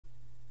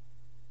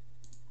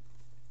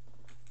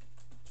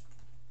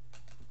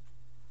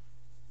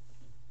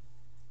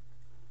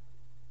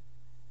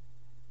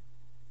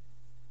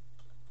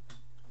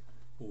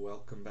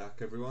Welcome back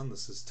everyone,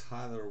 this is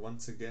Tyler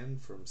once again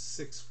from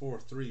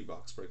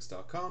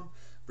 643boxbreaks.com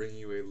bringing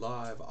you a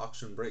live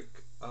auction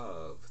break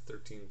of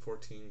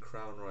 1314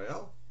 Crown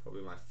Royale,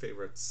 probably my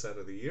favorite set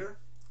of the year.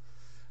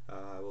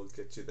 I will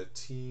get you the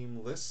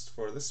team list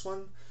for this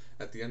one.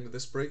 At the end of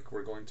this break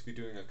we're going to be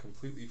doing a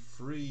completely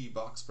free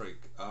box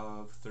break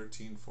of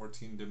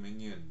 1314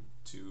 Dominion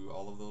to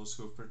all of those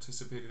who have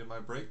participated in my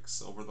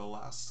breaks over the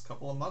last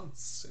couple of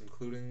months,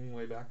 including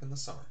way back in the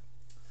summer.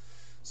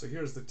 So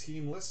here's the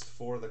team list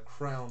for the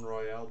Crown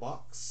Royale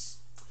box.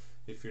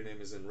 If your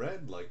name is in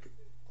red, like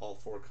all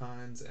four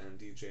kinds and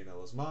DJ and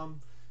Ella's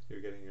mom,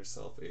 you're getting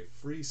yourself a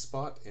free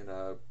spot in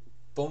a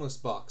bonus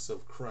box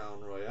of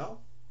Crown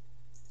Royale.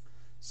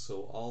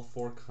 So all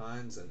four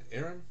kinds and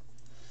Aaron.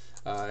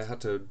 I had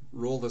to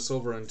roll this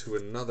over into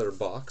another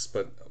box,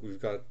 but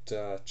we've got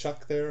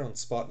Chuck there on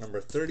spot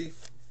number 30,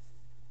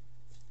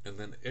 and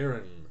then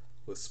Aaron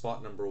with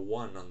spot number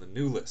 1 on the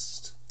new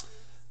list.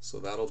 So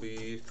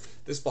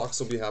this box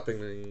will be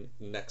happening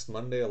next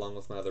Monday along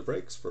with my other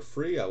breaks for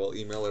free. I will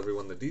email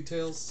everyone the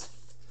details.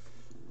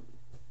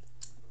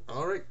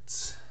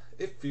 Alright,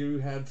 if you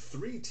had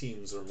 3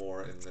 teams or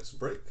more in this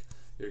break,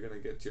 you're going to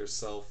get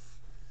yourself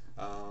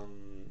a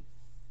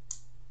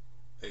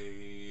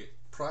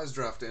prize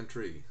draft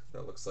entry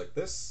that looks like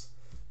this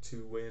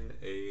to win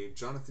a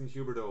Jonathan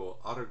Huberdeau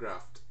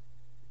autographed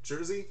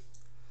jersey,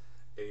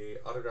 a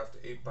autographed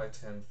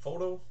 8x10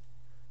 photo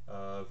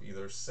of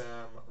either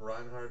Sam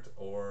Reinhart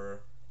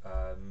or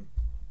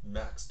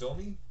Max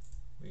Domi,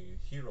 the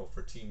hero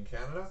for Team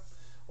Canada,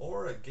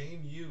 or a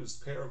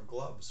game-used pair of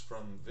gloves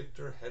from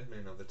Victor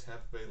Hedman of the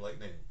Tampa Bay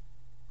Lightning.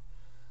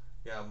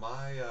 Yeah,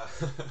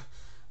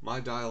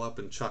 my dial-up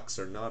and Chucks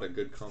are not a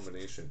good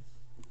combination.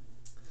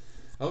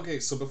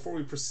 Okay, so before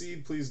we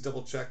proceed, please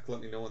double check,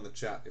 let me know in the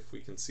chat if we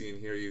can see and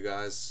hear you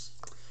guys,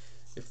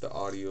 if the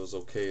audio is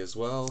okay as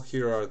well.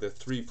 Here are the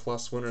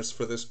 3+ winners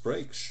for this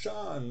break.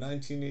 Sean,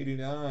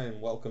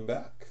 1989, welcome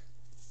back.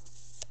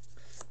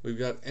 We've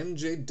got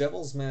MJ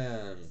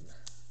Devilsman,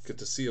 good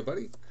to see you,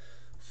 buddy.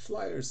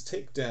 Flyers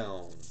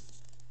Takedown,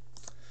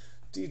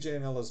 DJ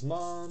and Ella's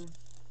mom,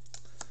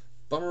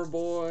 Bummer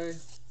Boy,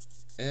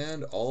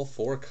 and all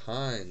four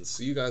kinds.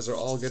 So you guys are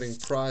all getting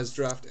prize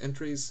draft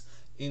entries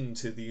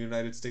into the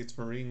United States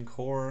Marine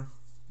Corps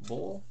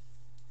Bowl.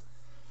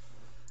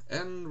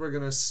 And we're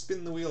going to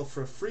spin the wheel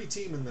for a free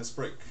team in this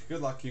break.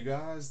 Good luck, you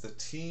guys. The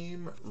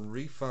team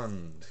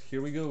refund.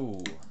 Here we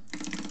go.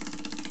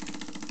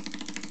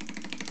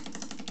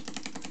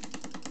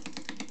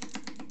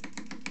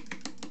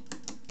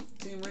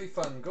 Team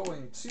refund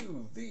going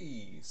to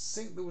the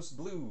St. Louis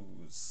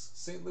Blues.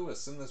 St.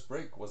 Louis in this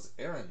break was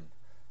Aaron.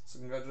 So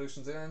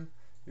congratulations, Aaron.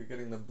 You're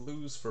getting the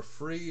Blues for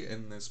free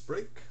in this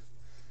break.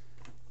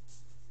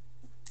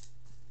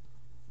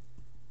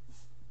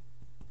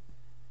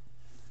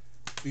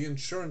 The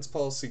insurance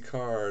policy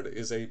card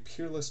is a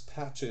Peerless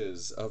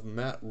Patches of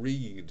Matt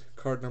Reed,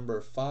 card number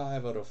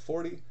 5 out of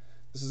 40.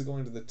 This is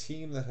going to the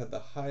team that had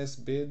the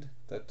highest bid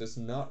that does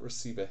not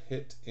receive a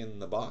hit in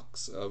the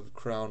box of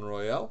Crown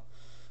Royale.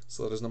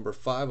 So that is number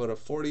 5 out of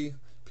 40,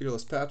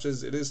 Peerless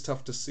Patches. It is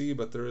tough to see,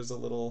 but there is a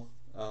little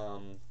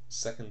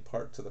second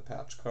part to the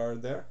patch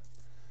card there.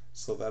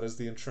 So that is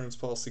the insurance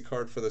policy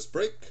card for this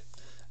break.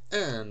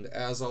 And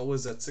as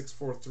always at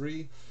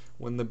 643,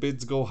 when the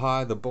bids go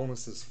high, the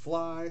bonuses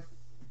fly.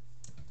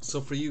 So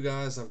for you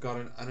guys, I've got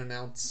an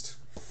unannounced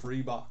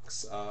free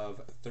box of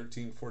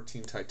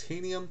 1314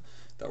 Titanium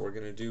that we're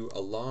going to do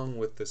along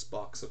with this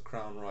box of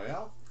Crown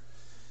Royale.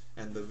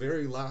 And the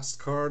very last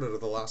card out of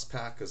the last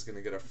pack is going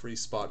to get a free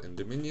spot in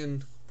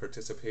Dominion.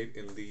 Participate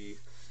in the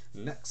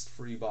next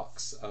free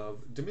box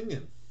of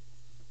Dominion.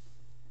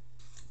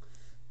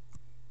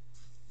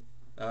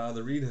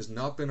 The Reed has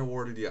not been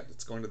awarded yet.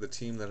 It's going to the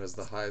team that has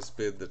the highest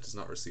bid that does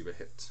not receive a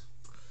hit.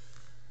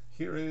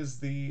 Here is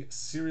the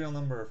serial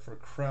number for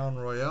Crown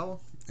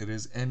Royale. It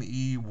is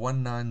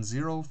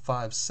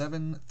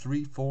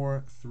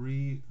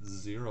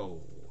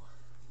NE190573430.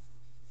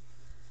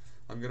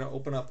 I'm going to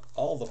open up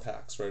all the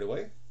packs right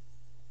away,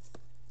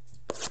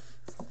 or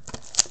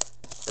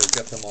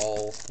get them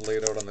all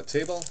laid out on the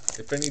table.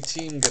 If any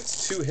team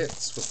gets 2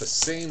 hits with the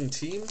same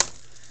team,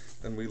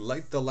 then we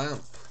light the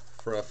lamp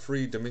for a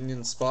free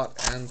Dominion spot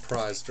and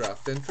prize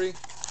draft entry.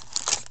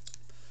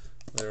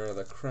 There are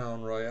the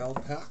Crown Royale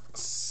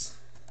packs.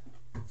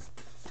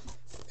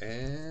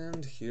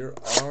 And here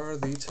are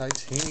the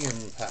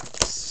Titanium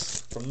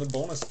packs from the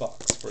bonus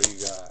box for you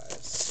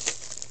guys.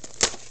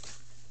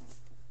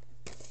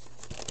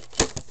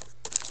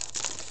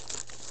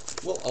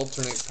 We'll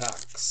alternate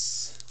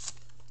packs.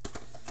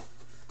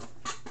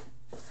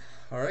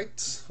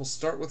 Alright, we'll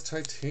start with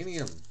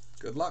Titanium.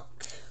 Good luck.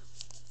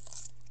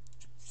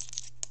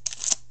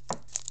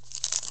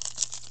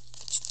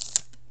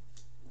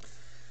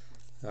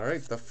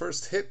 Alright, the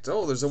first hit.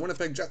 Oh, there's a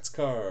Winnipeg Jets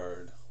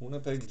card.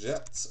 Winnipeg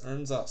Jets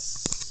earns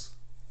us.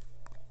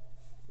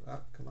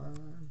 Come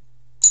on.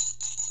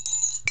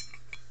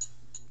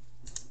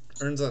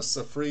 Earns us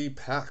a free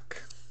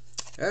pack.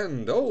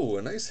 And, oh,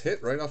 a nice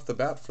hit right off the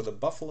bat for the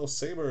Buffalo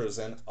Sabres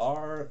and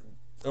our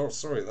Oh,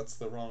 sorry, that's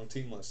the wrong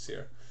team list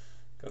here.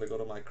 Gotta go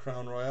to my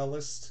Crown Royale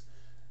list.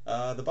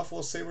 The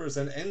Buffalo Sabres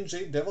and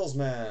NJ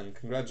Devilsman.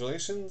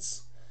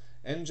 Congratulations.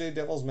 NJ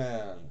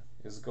Devilsman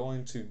is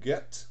going to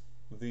get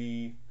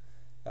the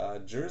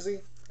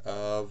jersey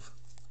of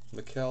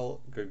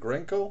Mikhail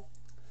Gagrenko.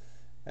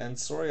 And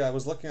sorry, I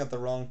was looking at the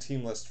wrong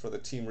team list for the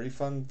team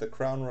refund. The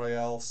Crown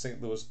Royale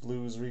St. Louis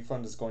Blues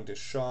refund is going to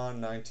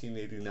Sean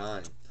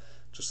 1989.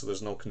 Just so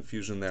there's no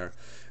confusion there.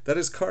 That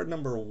is card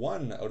number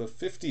 1 out of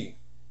 50.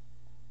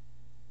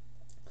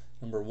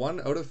 Number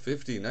 1 out of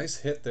 50. Nice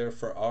hit there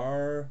for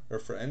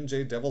for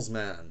NJ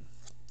Devilsman.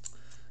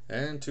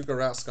 And Tuukka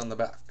Rask on the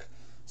back.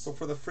 So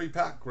for the free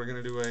pack, we're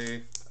going to do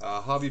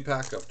a hobby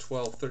pack of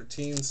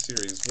 12-13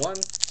 Series 1.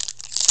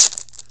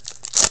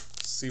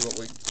 See what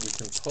we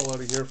can pull out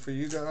of here for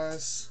you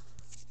guys.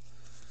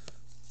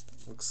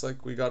 Looks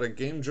like we got a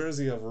game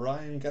jersey of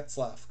Ryan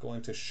Getzlaf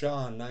going to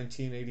Sean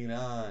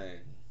 1989.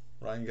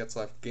 Ryan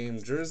Getzlaf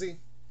game jersey.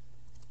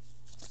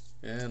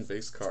 And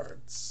base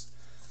cards.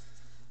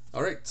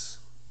 Alright.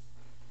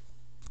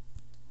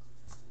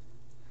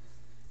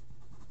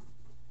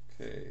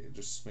 Okay,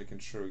 just making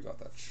sure we got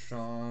that.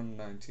 Sean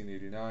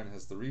 1989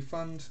 has the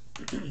refund.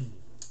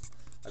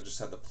 I just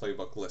had the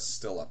playbook list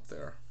still up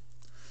there.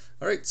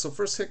 Alright, so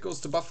first hit goes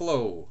to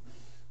Buffalo.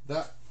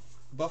 That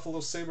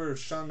Buffalo Sabres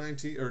Sean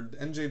 19 or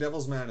NJ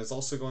Devilsman is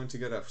also going to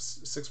get a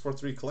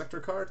 643 collector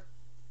card.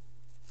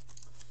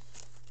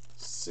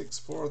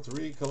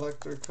 643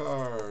 collector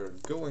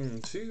card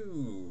going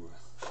to,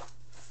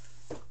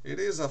 it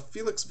is a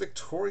Felix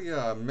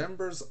Victoria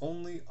members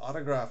only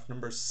autograph,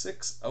 number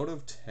 6 out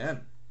of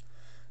 10.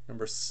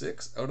 Number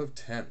 6 out of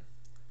 10.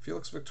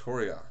 Felix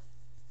Victoria.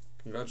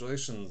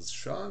 Congratulations,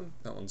 Sean.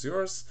 That one's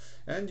yours.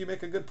 And you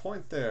make a good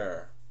point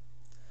there.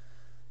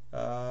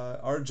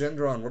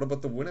 Argendron, what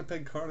about the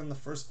Winnipeg card in the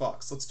first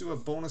box? Let's do a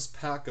bonus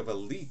pack of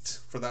Elite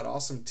for that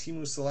awesome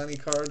Teemu Selanne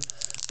card.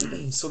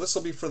 So this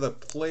will be for the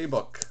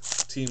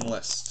playbook team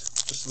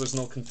list, just so there's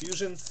no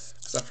confusion,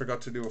 because I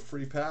forgot to do a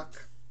free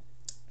pack.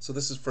 So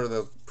this is for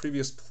the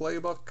previous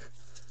playbook,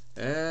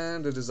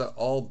 and it is an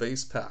all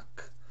base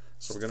pack.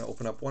 So we're going to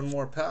open up one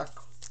more pack.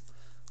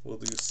 We'll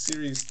do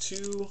Series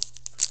 2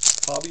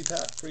 hobby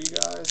pack for you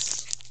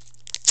guys.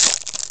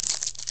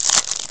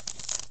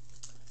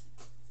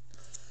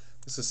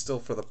 This is still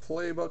for the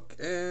playbook,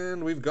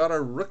 and we've got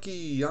our rookie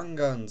Young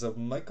Guns of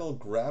Michael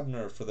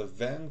Grabner for the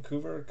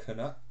Vancouver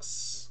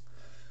Canucks.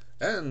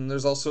 And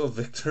there's also a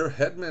Victor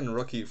Hedman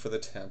rookie for the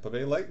Tampa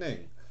Bay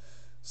Lightning.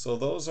 So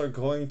those are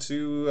going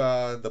to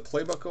the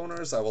playbook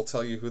owners. I will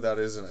tell you who that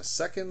is in a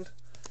second.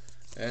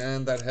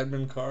 And that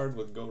Hedman card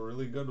would go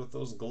really good with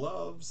those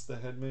gloves, the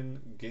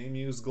Hedman game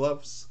used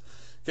gloves.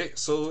 Okay,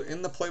 so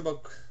in the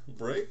playbook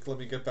break, let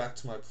me get back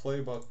to my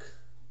playbook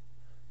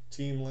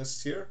team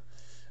list here.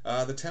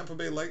 The Tampa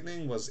Bay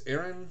Lightning was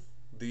Aaron.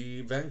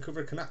 The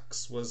Vancouver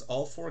Canucks was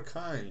All Four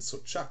Kinds. So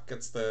Chuck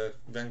gets the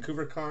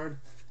Vancouver card.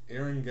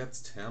 Aaron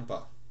gets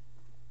Tampa.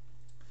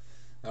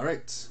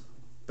 Alright,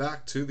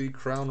 back to the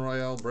Crown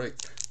Royale break,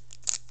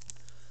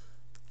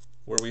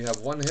 where we have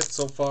one hit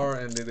so far,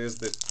 and it is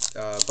the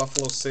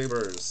Buffalo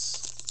Sabres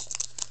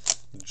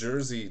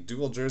jersey,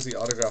 dual jersey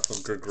autograph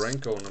of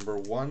Gagrenko, number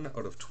 1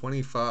 out of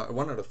 25,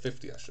 1 out of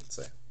 50, I should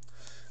say.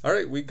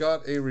 Alright, we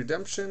got a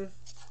redemption.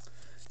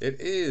 It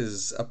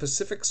is a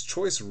Pacific's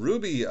Choice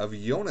Ruby of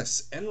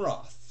Jonas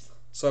Enroth.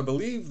 So I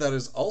believe that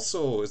is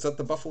also, is that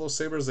the Buffalo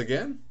Sabres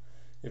again?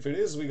 If it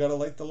is, we gotta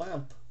light the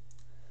lamp.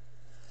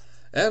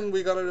 And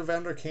we got a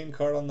Evander Kane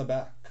card on the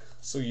back.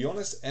 So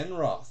Jonas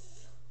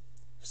Enroth.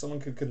 If someone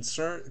could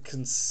confirm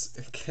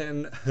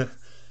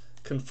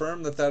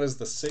that that is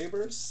the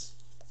Sabres,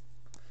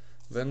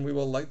 then we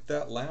will light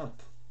that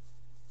lamp.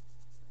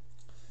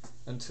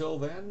 Until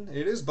then,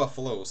 it is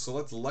Buffalo, so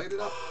let's light it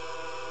up.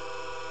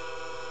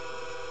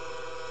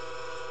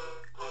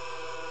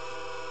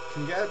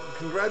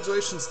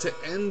 Congratulations to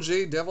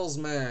NJ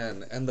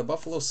Devilsman, and the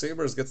Buffalo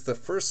Sabres gets the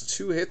first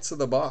 2 hits of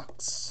the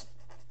box.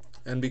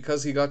 And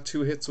because he got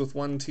 2 hits with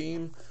one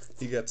team,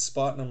 he gets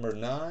spot number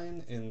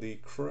 9 in the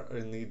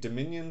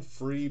Dominion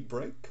free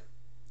break.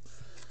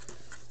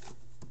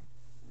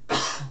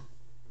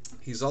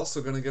 He's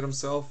also going to get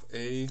himself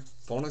a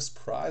bonus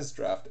prize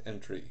draft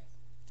entry.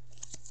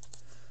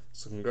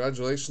 So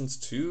congratulations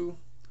to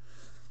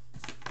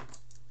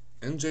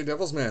NJ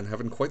Devilsman,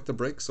 having quite the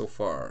break so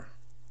far.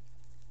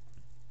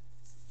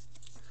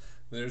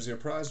 There's your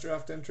prize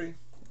draft entry.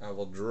 I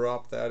will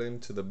drop that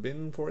into the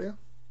bin for you.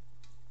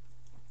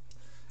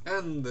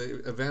 And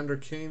the Evander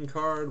Kane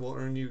card will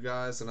earn you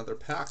guys another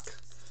pack.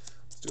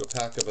 Let's do a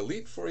pack of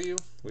Elite for you.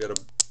 We had a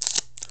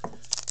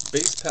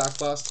base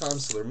pack last time,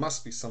 so there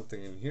must be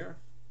something in here.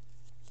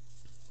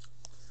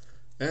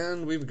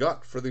 And we've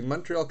got for the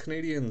Montreal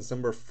Canadiens,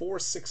 number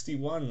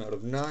 461 out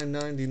of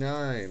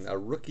 999, a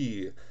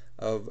rookie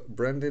of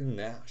Brendan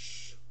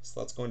Nash. So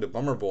that's going to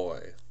Bummer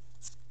Boy.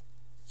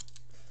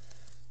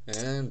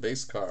 And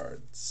base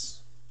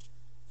cards.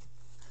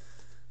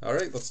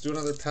 Alright, let's do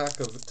another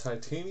pack of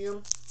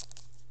Titanium.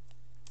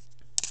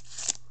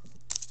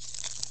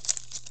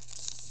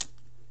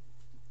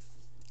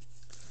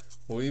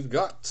 We've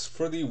got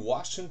for the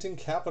Washington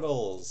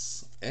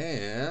Capitals,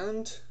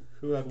 and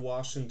who had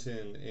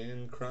Washington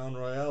in Crown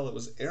Royale? It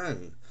was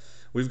Aaron.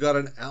 We've got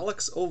an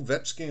Alex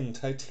Ovechkin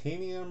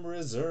Titanium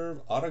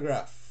Reserve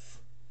autograph.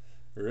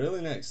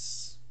 Really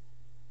nice.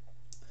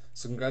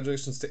 So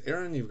congratulations to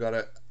Aaron. You've got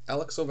a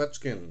Alex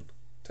Ovechkin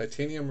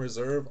Titanium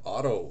Reserve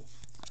auto.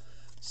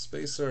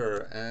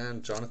 Spacer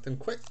and Jonathan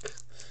Quick.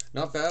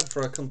 Not bad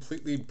for a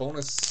completely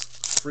bonus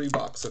free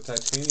box of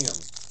titanium.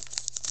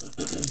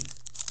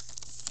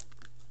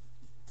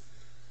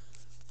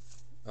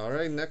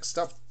 Alright, next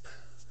up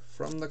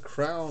from the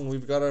Crown,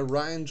 we've got a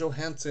Ryan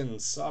Johansson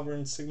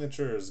Sovereign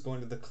Signatures going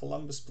to the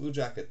Columbus Blue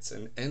Jackets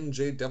and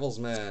NJ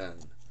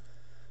Devilsman.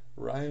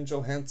 Ryan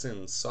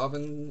Johansson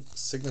Sovereign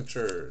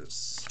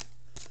Signatures.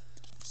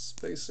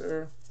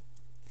 Spacer.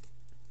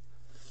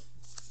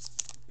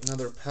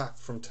 Another pack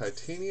from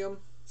titanium.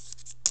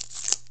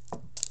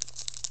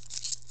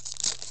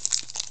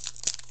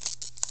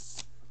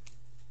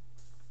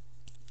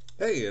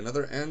 Hey,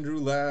 another Andrew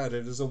Ladd.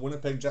 It is a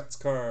Winnipeg Jets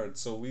card,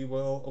 so we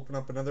will open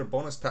up another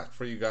bonus pack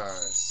for you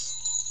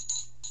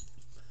guys.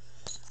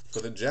 For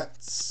the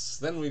Jets.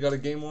 Then we got a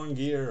game-worn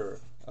gear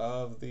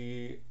of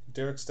the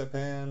Derek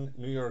Stepan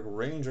New York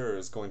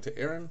Rangers going to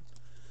Aaron.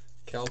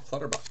 Cal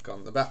Clutterbuck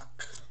on the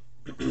back.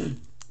 Let's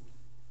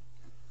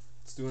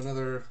do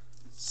another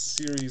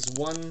Series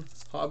 1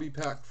 hobby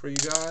pack for you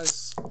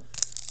guys.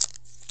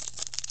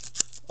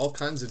 All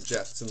kinds of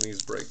Jets in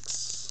these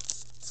breaks.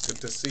 It's good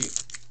to see.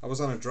 I was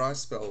on a dry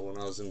spell when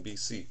I was in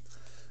BC.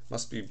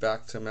 Must be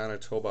back to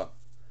Manitoba.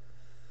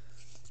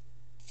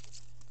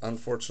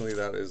 Unfortunately,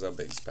 that is a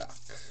base pack.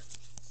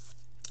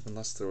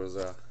 Unless there was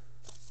a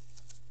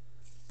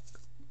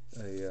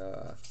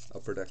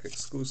Upper Deck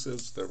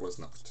exclusives, there was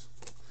not.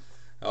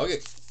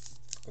 Okay,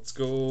 let's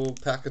go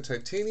pack of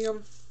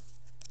titanium.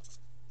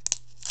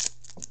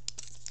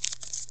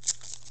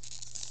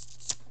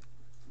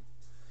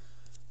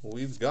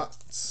 We've got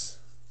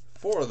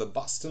for the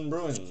Boston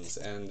Bruins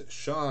and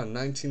Sean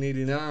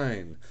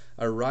 1989,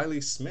 a Riley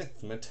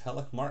Smith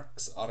Metallic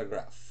Marks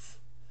autograph.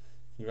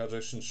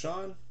 Congratulations,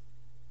 Sean.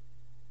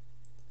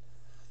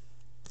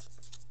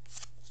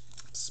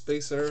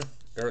 Spacer,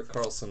 Eric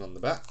Carlson on the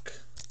back.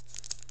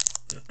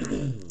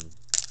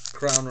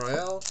 Crown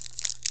Royale.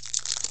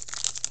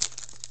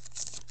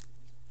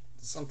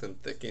 Something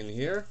thick in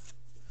here.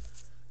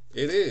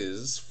 It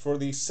is for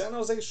the San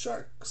Jose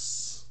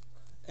Sharks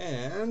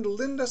and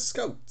Linda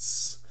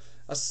Scouts.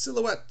 A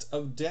silhouette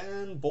of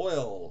Dan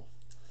Boyle.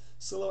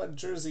 Silhouette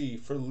jersey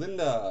for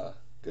Linda.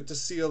 Good to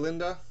see you,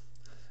 Linda.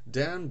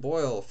 Dan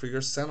Boyle for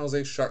your San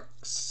Jose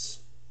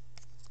Sharks.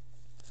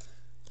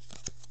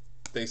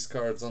 Base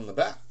cards on the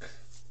back.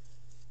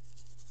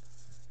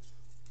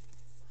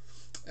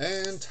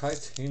 And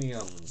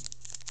titanium.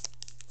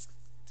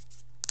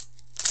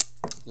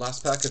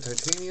 Last pack of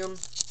titanium.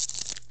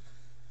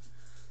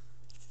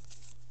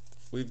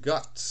 We've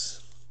got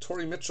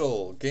Torrey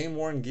Mitchell,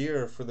 game-worn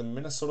gear for the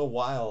Minnesota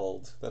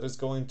Wild. That is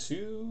going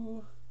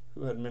to...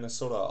 who had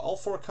Minnesota? All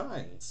Four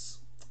Kinds.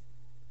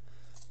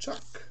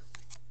 Chuck.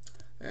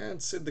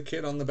 And Sid the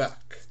Kid on the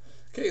back.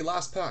 Okay,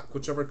 last pack.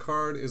 Whichever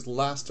card is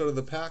last out of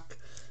the pack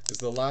is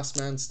the last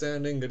man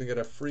standing. Going to get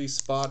a free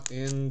spot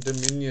in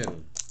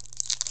Dominion.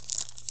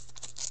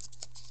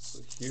 So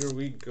here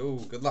we go.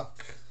 Good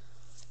luck.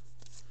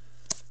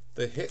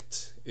 The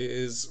hit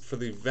is for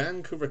the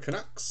Vancouver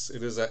Canucks.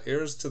 It is an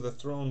Heirs to the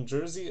Throne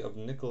jersey of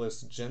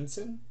Nicholas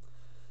Jensen.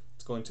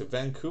 It's going to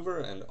Vancouver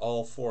and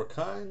All Four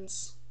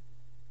Kinds.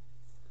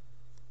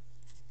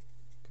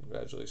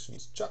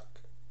 Congratulations,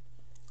 Chuck.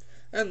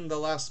 And the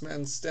last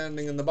man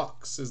standing in the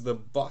box is the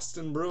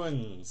Boston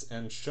Bruins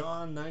and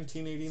Sean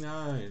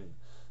 1989.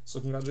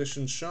 So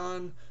congratulations,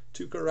 Sean.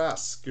 Tuukka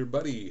Rask, your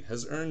buddy,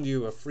 has earned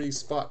you a free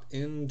spot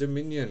in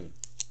Dominion.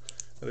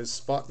 That is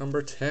spot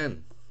number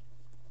 10.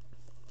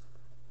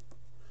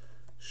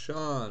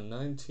 Sean,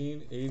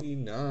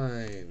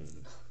 1989.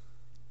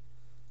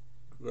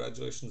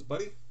 Congratulations,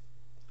 buddy.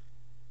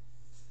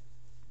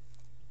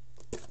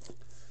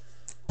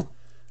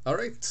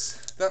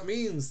 Alright, that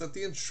means that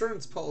the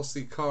insurance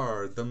policy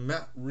card, the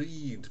Matt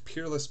Reed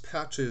Peerless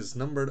Patches,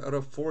 numbered out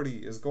of 40,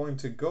 is going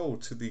to go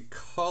to the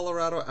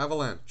Colorado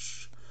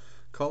Avalanche.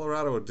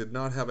 Colorado did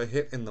not have a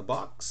hit in the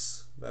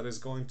box. That is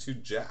going to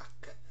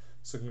Jack.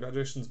 So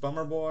congratulations,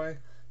 Bummer Boy.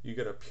 You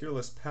get a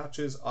Peerless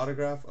Patches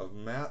autograph of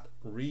Matt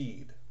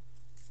Reed.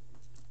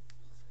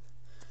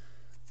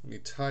 Let me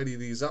tidy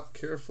these up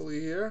carefully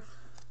here.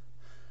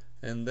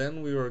 And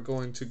then we are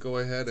going to go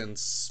ahead and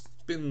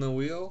spin the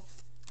wheel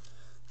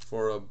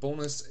for a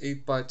bonus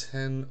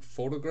 8x10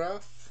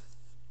 photograph.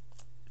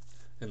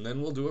 And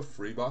then we'll do a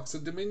free box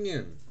of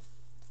Dominion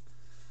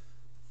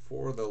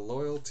for the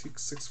Loyalty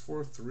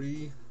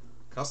 643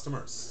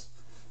 customers.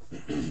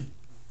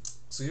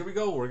 So here we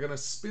go. We're going to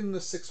spin the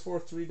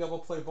 643 double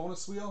play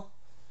bonus wheel.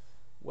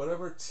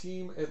 Whatever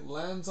team it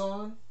lands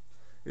on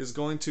is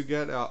going to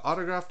get an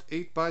autographed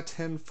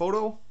 8x10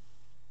 photo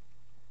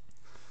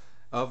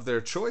of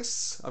their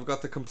choice. I've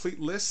got the complete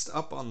list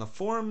up on the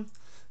forum.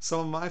 Some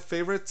of my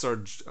favorites are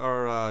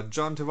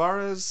John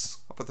Tavares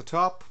up at the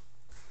top.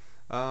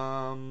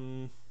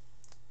 I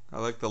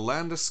like the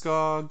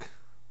Landeskog.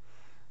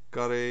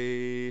 Got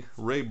a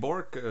Ray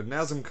Bork, a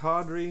Nazem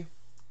Kadri,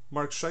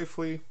 Mark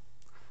Scheifele,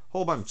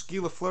 whole bunch. Guy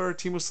Lafleur,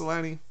 Timo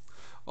Solani.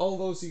 All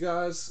those, you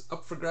guys,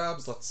 up for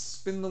grabs. Let's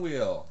spin the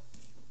wheel.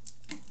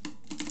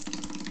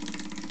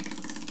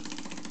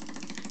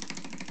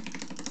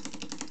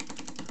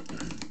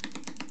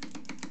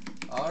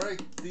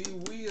 Alright, the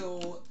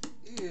wheel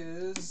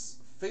is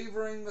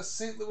favoring the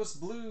St. Louis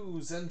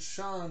Blues and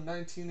Sean,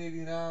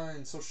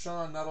 1989. So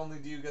Sean, not only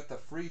do you get the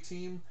free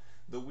team,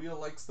 the wheel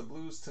likes the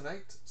Blues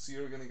tonight, so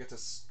you're going to get to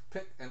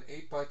pick an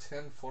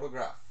 8x10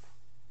 photograph.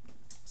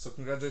 So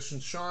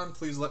congratulations, Sean.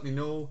 Please let me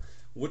know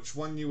which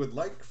one you would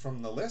like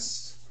from the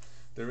list.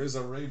 There is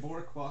a Ray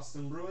Bork,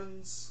 Boston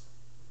Bruins.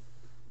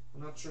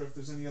 I'm not sure if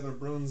there's any other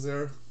Bruins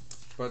there,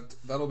 but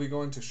that'll be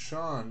going to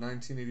Sean,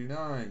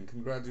 1989.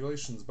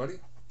 Congratulations,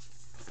 buddy.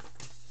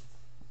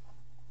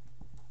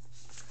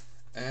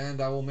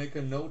 And I will make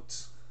a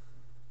note.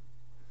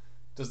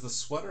 Does the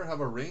sweater have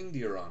a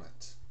reindeer on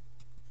it?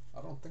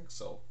 I don't think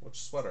so.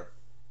 Which sweater?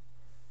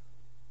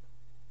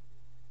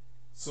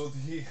 So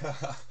the...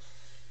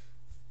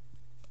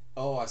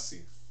 oh, I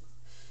see.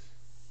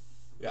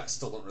 Yeah, I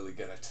still don't really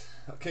get it.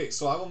 Okay,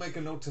 so I will make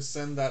a note to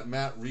send that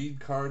Matt Reed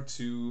card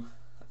to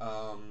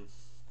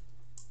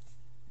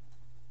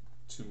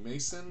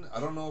Mason. I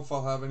don't know if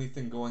I'll have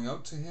anything going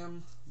out to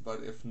him,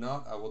 but if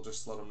not, I will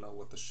just let him know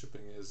what the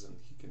shipping is and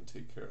he can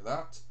take care of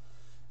that.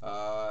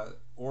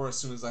 Or as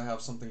soon as I have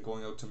something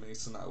going out to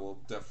Mason, I will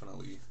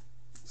definitely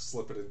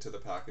slip it into the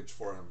package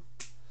for him.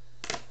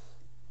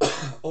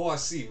 Oh, I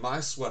see.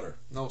 My sweater.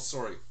 No,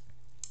 sorry.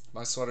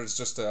 My sweater is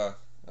just a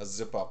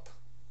zip-up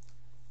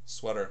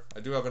sweater. I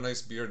do have a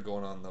nice beard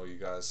going on, though, you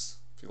guys,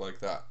 if you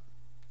like that.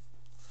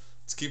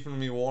 It's keeping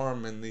me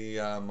warm in the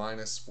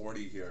minus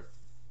 40 here.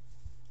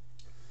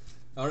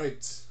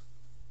 Alright.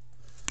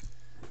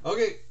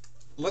 Okay,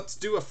 let's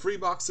do a free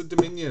box of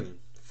Dominion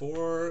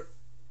for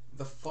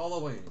the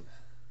following.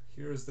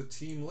 Here is the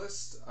team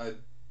list.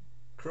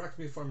 Correct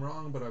me if I'm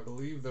wrong, but I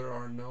believe there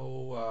are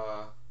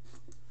no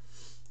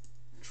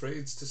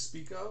trades to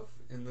speak of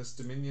in this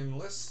Dominion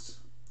list.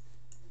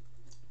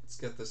 Let's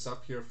get this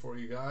up here for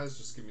you guys.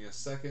 Just give me a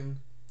second.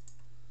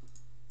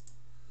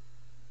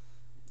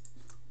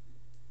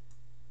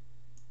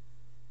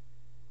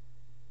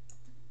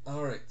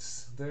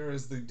 Alright, there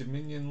is the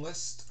Dominion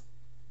list.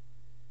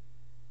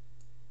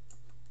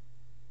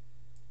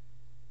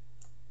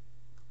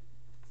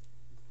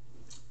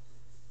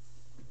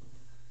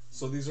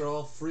 So these are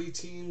all free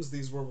teams.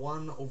 These were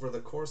won over the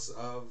course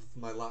of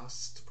my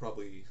last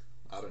probably,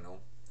 I don't know,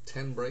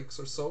 10 breaks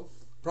or so.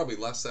 Probably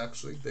less,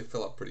 actually. They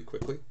fill up pretty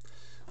quickly.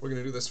 We're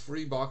going to do this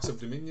free box of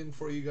Dominion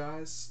for you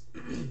guys.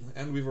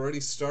 And we've already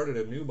started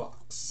a new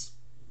box.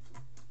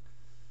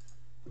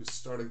 We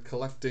started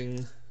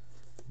collecting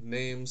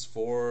names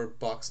for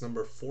box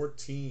number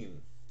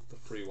 14, the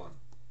free one.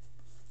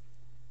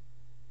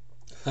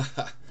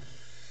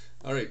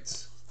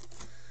 Alright,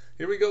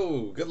 here we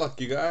go. Good luck,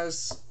 you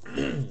guys.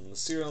 The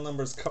serial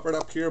number is covered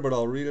up here, but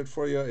I'll read it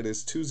for you. It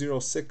is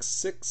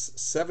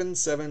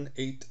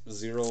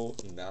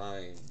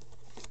 206677809.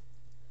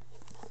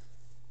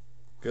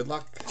 Good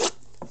luck.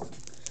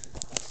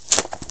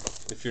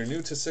 If you're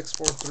new to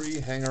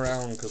 643, hang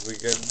around because we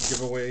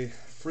give away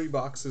free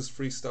boxes,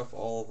 free stuff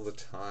all the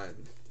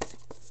time.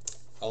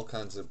 All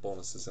kinds of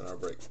bonuses in our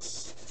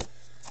breaks.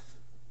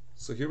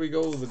 So here we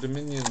go, the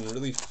Dominion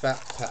really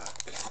fat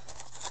pack.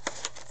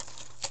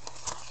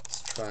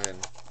 Let's try and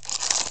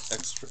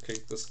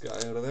extricate this guy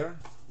out of there.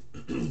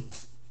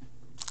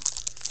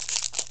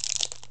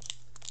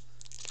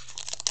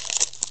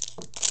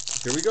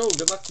 Here we go,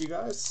 good luck, you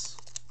guys.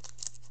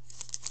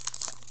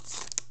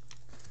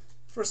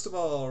 First of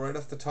all, right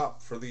off the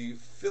top, for the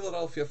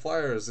Philadelphia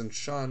Flyers and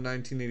Sean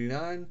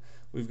 1989,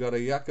 we've got a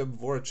Jakub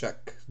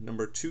Voracek,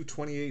 number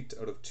 228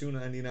 out of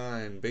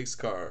 299, base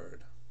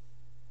card.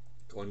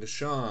 Going to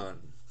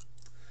Sean.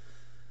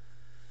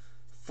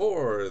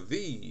 For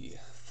the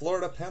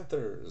Florida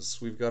Panthers,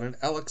 we've got an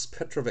Alex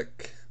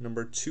Petrovic,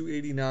 number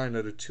 289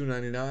 out of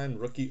 299,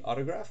 rookie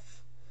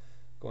autograph.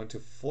 Going to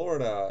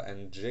Florida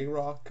and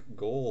J-Rock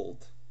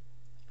Gold.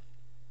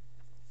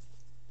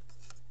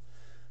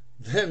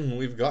 Then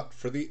we've got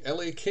for the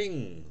LA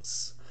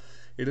Kings,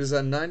 it is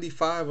a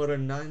 95 out of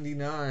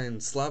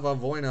 99, Slava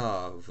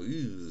Voinov.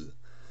 Ew.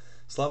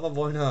 Slava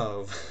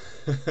Voinov.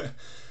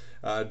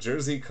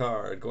 Jersey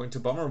card going to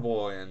Bummer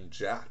Boy and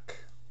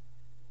Jack.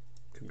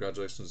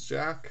 Congratulations,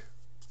 Jack.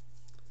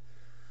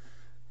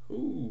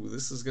 Ooh,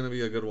 this is going to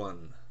be a good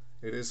one.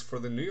 It is for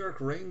the New York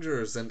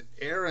Rangers and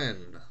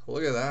Aaron.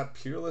 Look at that,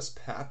 peerless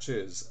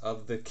patches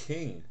of the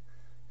King,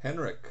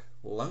 Henrik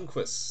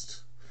Lundqvist.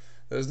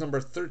 That is number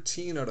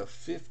 13 out of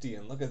 50,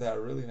 and look at that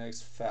really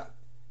nice fat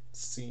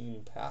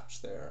seam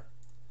patch there.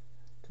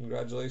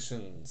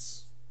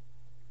 Congratulations,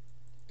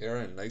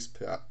 Aaron. Nice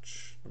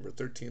patch. Number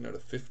 13 out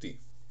of 50.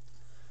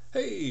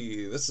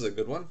 Hey, this is a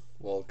good one.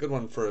 Well, good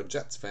one for a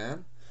Jets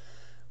fan.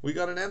 We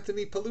got an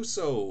Anthony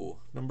Peluso,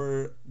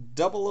 number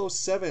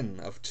 007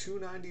 of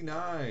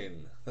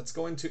 299. That's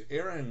going to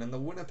Aaron and the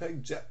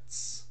Winnipeg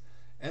Jets.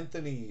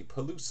 Anthony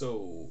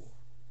Peluso.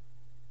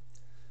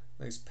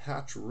 Nice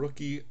patch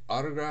rookie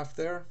autograph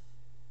there.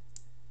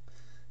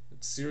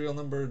 It's serial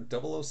number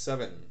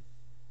 007.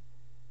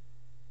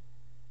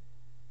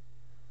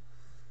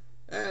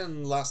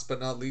 And last but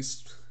not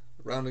least,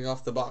 rounding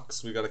off the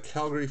box, we got a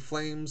Calgary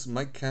Flames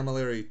Mike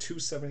Camilleri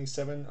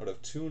 277 out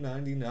of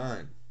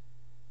 299.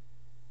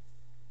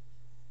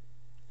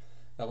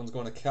 That one's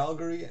going to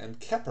Calgary and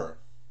Kepper.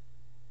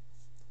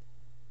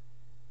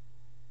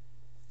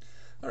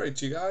 Alright,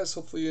 you guys,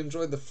 hopefully you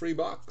enjoyed the free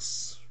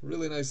box.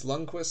 Really nice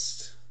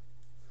Lundqvist.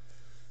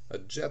 A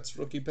Jets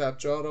rookie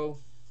patch auto.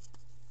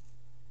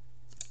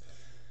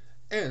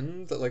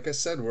 And, like I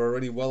said, we're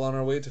already well on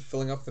our way to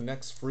filling up the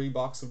next free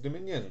box of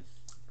Dominion.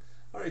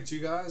 Alright,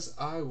 you guys,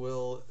 I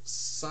will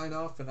sign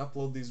off and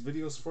upload these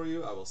videos for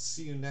you. I will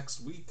see you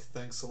next week.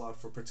 Thanks a lot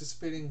for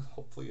participating.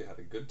 Hopefully you had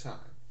a good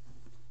time.